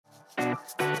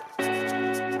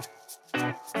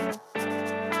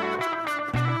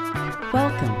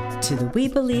Welcome to the We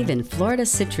Believe in Florida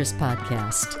Citrus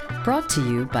podcast, brought to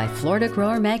you by Florida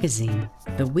Grower Magazine.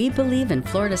 The We Believe in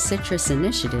Florida Citrus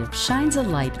initiative shines a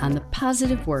light on the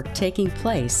positive work taking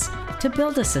place to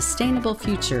build a sustainable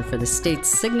future for the state's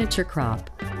signature crop.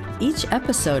 Each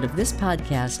episode of this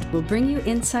podcast will bring you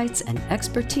insights and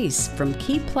expertise from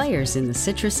key players in the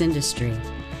citrus industry.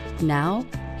 Now,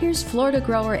 here's Florida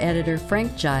Grower editor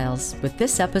Frank Giles with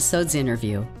this episode's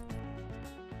interview.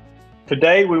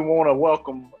 Today, we want to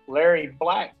welcome Larry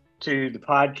Black to the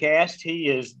podcast. He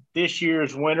is this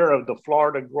year's winner of the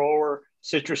Florida Grower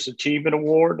Citrus Achievement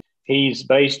Award. He's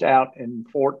based out in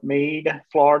Fort Meade,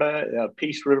 Florida,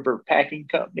 Peace River Packing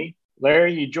Company.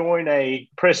 Larry, you join a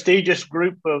prestigious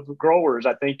group of growers.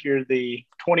 I think you're the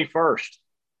 21st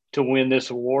to win this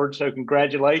award. So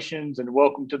congratulations and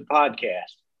welcome to the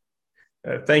podcast.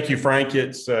 Thank you, Frank.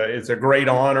 It's a great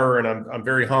honor, and I'm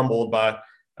very humbled by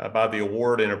the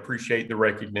award and appreciate the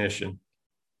recognition.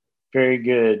 Very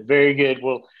good. Very good.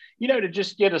 Well, to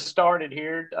just get us started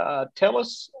here, tell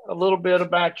us a little bit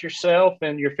about yourself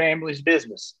and your family's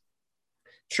business.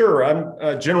 Sure. I'm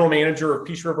a general manager of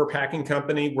Peace River Packing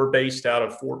Company. We're based out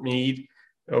of Fort Meade.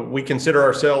 We consider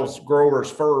ourselves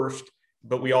growers first,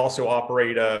 but we also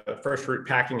operate a fresh fruit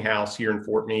packing house here in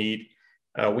Fort Meade.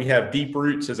 We have deep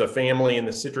roots as a family in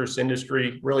the citrus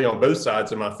industry, really on both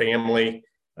sides of my family.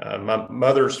 My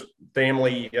mother's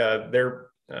family, their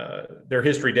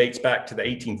history dates back to the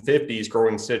 1850s,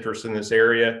 growing citrus in this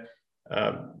area.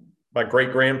 My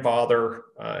great-grandfather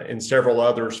and several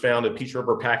others founded Peace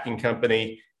River Packing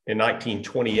Company in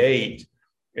 1928.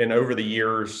 And over the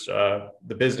years,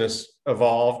 the business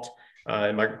evolved,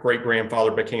 and my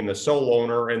great-grandfather became the sole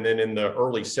owner. And then in the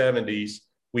early 70s,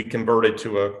 we converted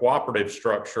to a cooperative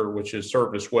structure, which has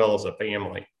served us well as a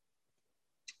family.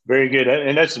 Very good.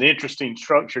 And that's an interesting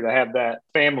structure to have that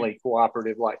family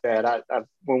cooperative like that. I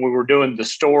when we were doing the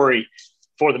story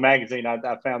for the magazine,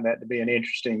 I found that to be an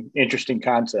interesting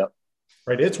concept.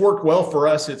 Right. It's worked well for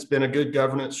us. It's been a good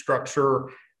governance structure.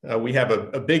 We have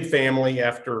a big family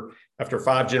after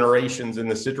 5 generations in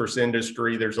the citrus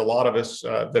industry. There's a lot of us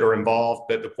that are involved,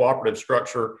 but the cooperative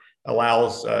structure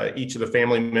allows each of the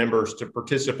family members to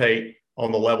participate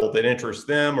on the level that interests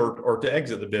them or to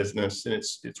exit the business. And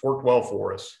it's worked well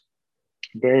for us.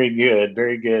 Very good.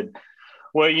 Very good.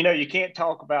 Well, you can't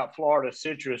talk about Florida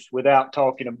citrus without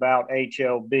talking about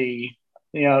HLB.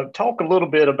 Talk a little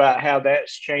bit about how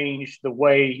that's changed the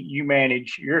way you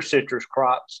manage your citrus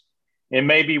crops, and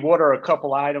maybe what are a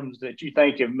couple items that you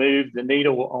think have moved the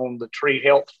needle on the tree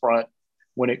health front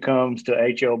when it comes to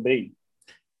HLB.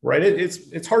 Right.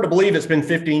 It's hard to believe it's been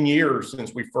 15 years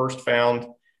since we first found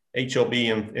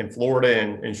HLB in Florida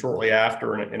and shortly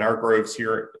after in our groves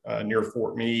here near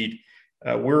Fort Meade.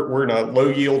 We're in a low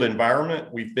yield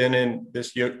environment. We've been in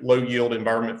this low yield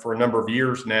environment for a number of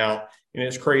years now, and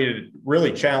it's created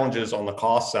really challenges on the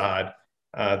cost side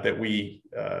that we,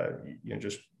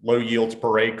 just low yields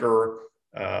per acre.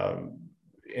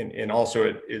 And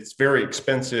also it's very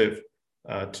expensive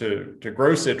to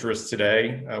grow citrus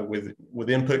today with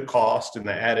input cost and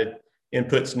the added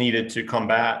inputs needed to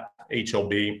combat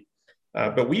HLB.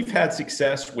 But we've had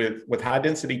success with high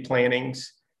density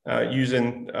plantings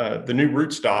using the new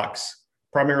rootstocks,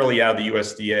 primarily out of the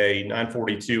USDA.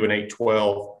 942 and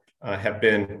 812 have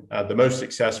been the most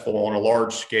successful on a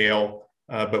large scale,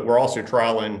 but we're also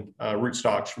trialing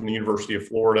rootstocks from the University of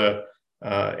Florida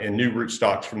and new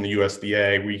rootstocks from the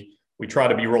USDA. We try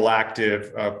to be real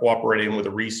active, cooperating with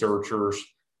the researchers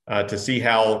to see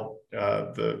how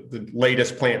the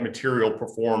latest plant material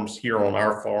performs here on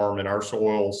our farm and our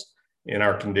soils in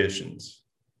our conditions.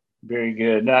 Very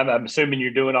good. Now, I'm assuming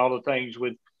you're doing all the things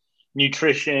with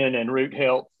nutrition and root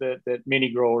health that many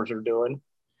growers are doing.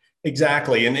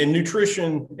 Exactly. And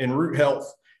nutrition and root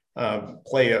health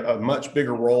play a much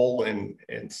bigger role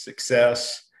in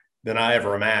success than I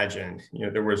ever imagined.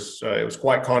 It was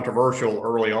quite controversial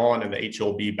early on in the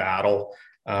HLB battle,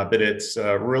 but it's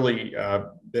really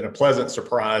been a pleasant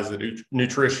surprise that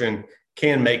nutrition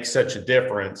can make such a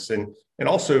difference. And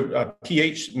also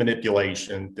pH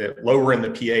manipulation, that lowering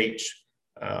the pH,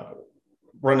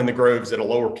 running the groves at a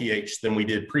lower pH than we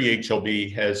did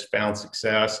pre-HLB has found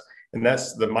success. And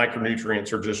that's the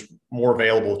micronutrients are just more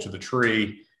available to the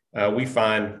tree. We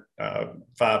find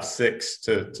 5.6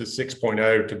 to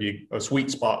 6.0 to be a sweet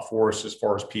spot for us as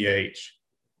far as pH.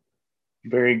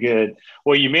 Very good.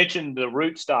 Well, you mentioned the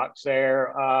rootstocks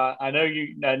there. I know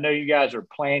you guys are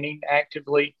planting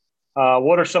actively.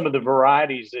 What are some of the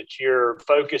varieties that you're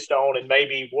focused on, and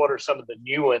maybe what are some of the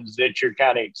new ones that you're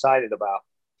kind of excited about?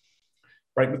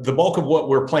 Right. The bulk of what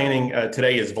we're planting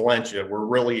today is Valencia. We're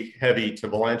really heavy to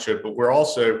Valencia, but we're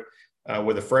also,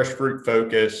 with a fresh fruit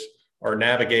focus, are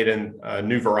navigating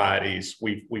new varieties.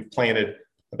 We've planted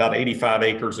about 85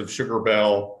 acres of Sugar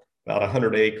Bell, about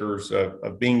 100 acres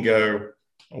of Bingo.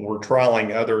 And we're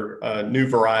trialing other new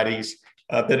varieties.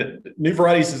 But new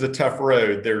varieties is a tough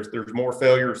road. There's more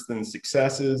failures than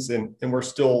successes, and we're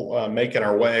still making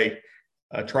our way,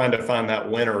 trying to find that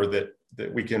winner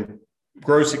that we can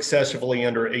grow successfully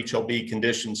under HLB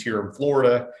conditions here in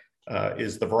Florida.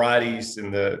 Is the varieties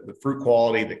and the fruit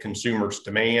quality that consumers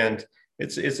demand.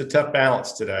 It's a tough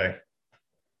balance today.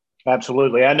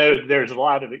 Absolutely. I know there's a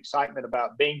lot of excitement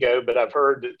about Bingo, but I've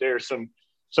heard that there's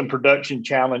some production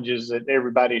challenges that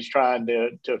everybody's trying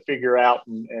to figure out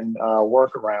and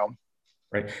work around.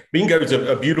 Right. Bingo is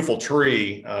a beautiful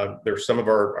tree. They're some of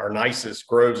our nicest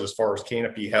groves as far as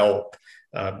canopy health.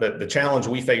 But the challenge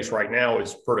we face right now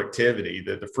is productivity.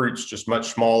 The fruit's just much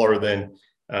smaller than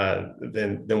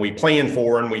we planned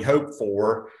for and we hoped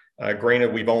for.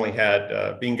 Granted, we've only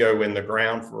had Bingo in the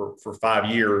ground for 5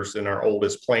 years in our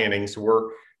oldest planting,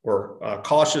 so we're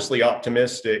cautiously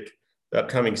optimistic the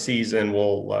upcoming season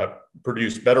will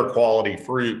produce better quality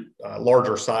fruit,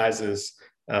 larger sizes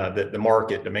that the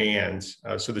market demands.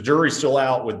 So the jury's still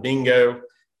out with Bingo,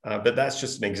 but that's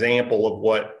just an example of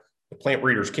what the plant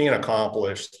breeders can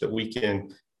accomplish, that we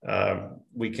can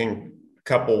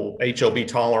couple HLB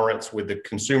tolerance with the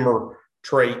consumer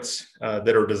traits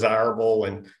that are desirable.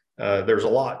 And there's a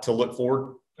lot to look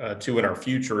forward to in our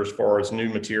future as far as new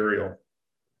material.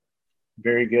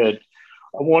 Very good.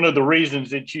 One of the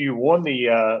reasons that you won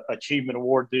the Achievement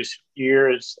Award this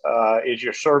year is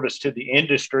your service to the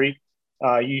industry.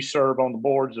 You serve on the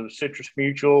boards of Citrus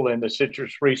Mutual and the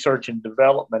Citrus Research and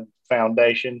Development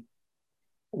Foundation.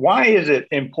 Why is it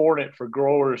important for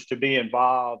growers to be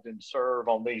involved and serve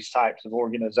on these types of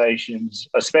organizations,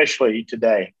 especially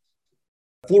today?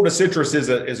 Florida citrus is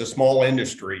a small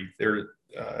industry. The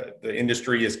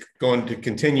industry is going to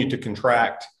continue to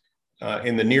contract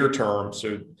in the near term.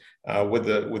 So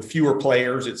with fewer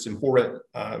players, it's important,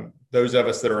 those of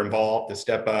us that are involved, to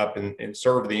step up and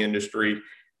serve the industry.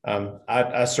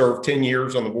 I served 10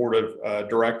 years on the board of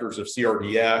directors of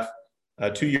CRDF,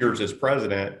 2 years as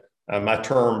president. My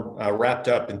term wrapped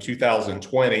up in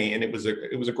 2020, and it was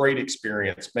a great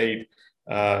experience. Made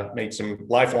some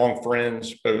lifelong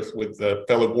friends, both with the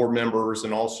fellow board members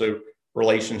and also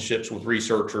relationships with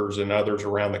researchers and others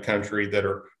around the country that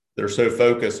are so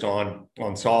focused on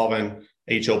solving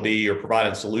HLB or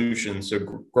providing solutions so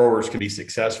growers can be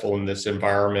successful in this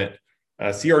environment.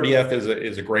 CRDF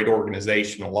is a great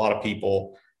organization. A lot of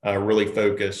people really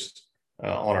focused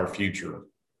on our future.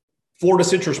 Florida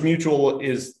Citrus Mutual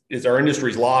is our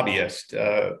industry's lobbyist.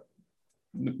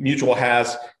 Mutual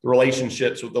has the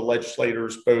relationships with the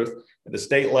legislators, both at the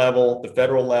state level, the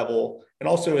federal level, and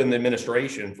also in the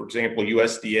administration. For example,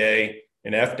 USDA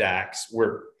and FDACS,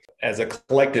 where as a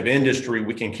collective industry,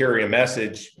 we can carry a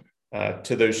message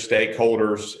to those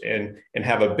stakeholders and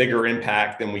have a bigger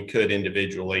impact than we could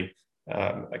individually.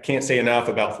 I can't say enough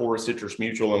about Florida Citrus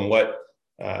Mutual and what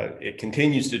it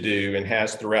continues to do and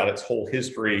has throughout its whole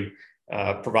history,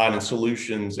 providing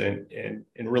solutions and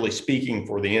really speaking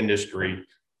for the industry.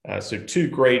 So two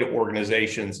great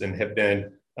organizations, and have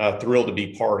been thrilled to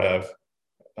be part of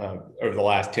over the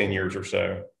last 10 years or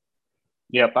so.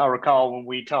 Yep, I recall when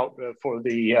we talked for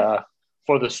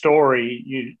the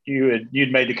story,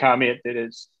 you'd made the comment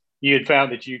that you had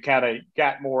found that you kind of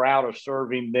got more out of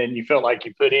serving than you felt like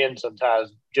you put in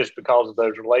sometimes, just because of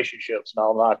those relationships and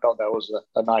all that. I thought that was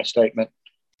a nice statement.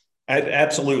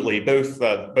 Absolutely. Both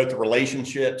the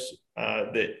relationships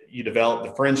that you develop,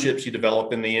 the friendships you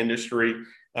develop in the industry,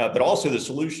 but also the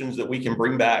solutions that we can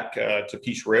bring back to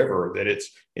Peace River. That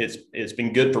it's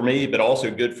been good for me, but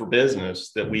also good for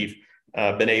business, that we've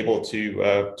been able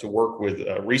to work with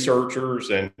researchers,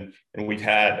 and we've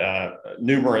had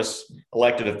numerous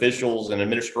elected officials and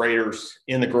administrators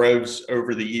in the groves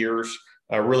over the years,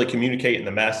 really communicating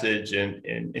the message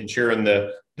and sharing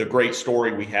the great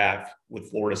story we have with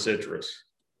Florida Citrus.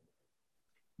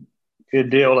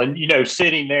 Good deal. And,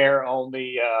 sitting there on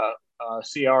the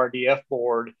CRDF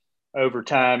board over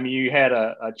time, you had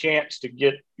a chance to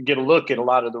get a look at a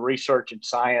lot of the research and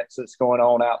science that's going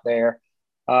on out there.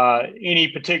 Any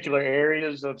particular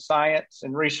areas of science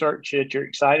and research that you're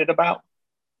excited about?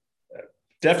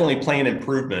 Definitely plant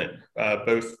improvement,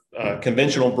 both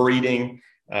conventional breeding.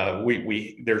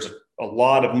 There's a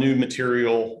lot of new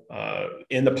material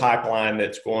in the pipeline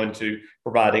that's going to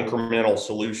provide incremental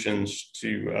solutions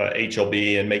to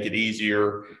HLB and make it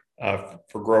easier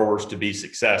for growers to be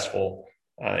successful.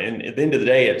 And at the end of the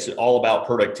day, it's all about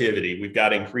productivity. We've got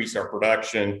to increase our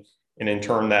production, and in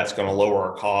turn, that's going to lower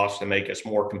our costs and make us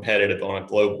more competitive on a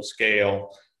global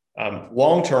scale.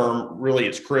 Long term, really,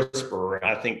 it's CRISPR.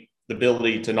 I think the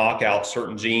ability to knock out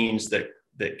certain genes that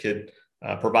could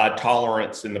provide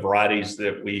tolerance in the varieties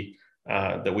that we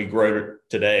grow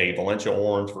today, Valencia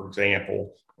orange, for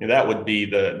example, that would be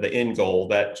the end goal.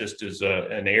 That just is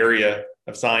an area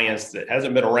of science that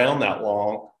hasn't been around that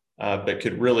long, but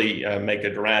could really make a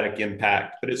dramatic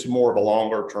impact. But it's more of a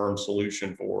longer term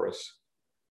solution for us.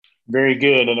 Very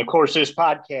good. And of course, this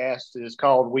podcast is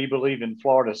called We Believe in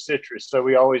Florida Citrus. So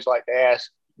we always like to ask,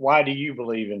 why do you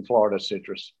believe in Florida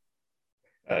citrus?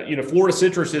 Florida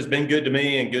citrus has been good to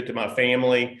me and good to my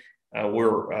family.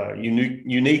 We're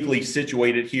uniquely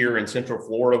situated here in Central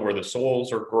Florida, where the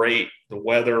soils are great, the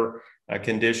weather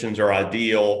conditions are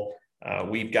ideal.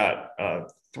 We've got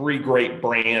 3 great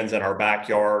brands in our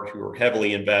backyard who are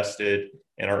heavily invested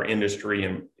in our industry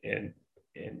and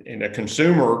a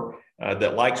consumer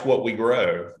that likes what we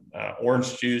grow.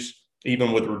 Orange juice,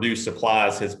 even with reduced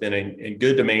supplies, has been in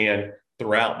good demand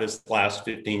throughout this last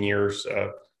 15 years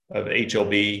of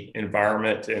HLB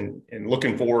environment, and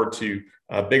looking forward to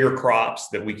bigger crops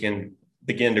that we can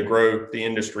begin to grow the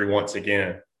industry once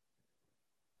again.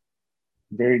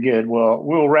 Very good. Well,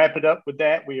 we'll wrap it up with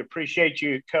that. We appreciate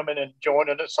you coming and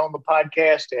joining us on the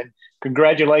podcast, and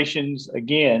congratulations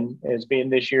again as being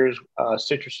this year's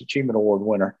Citrus Achievement Award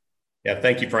winner. Yeah,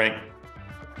 thank you, Frank.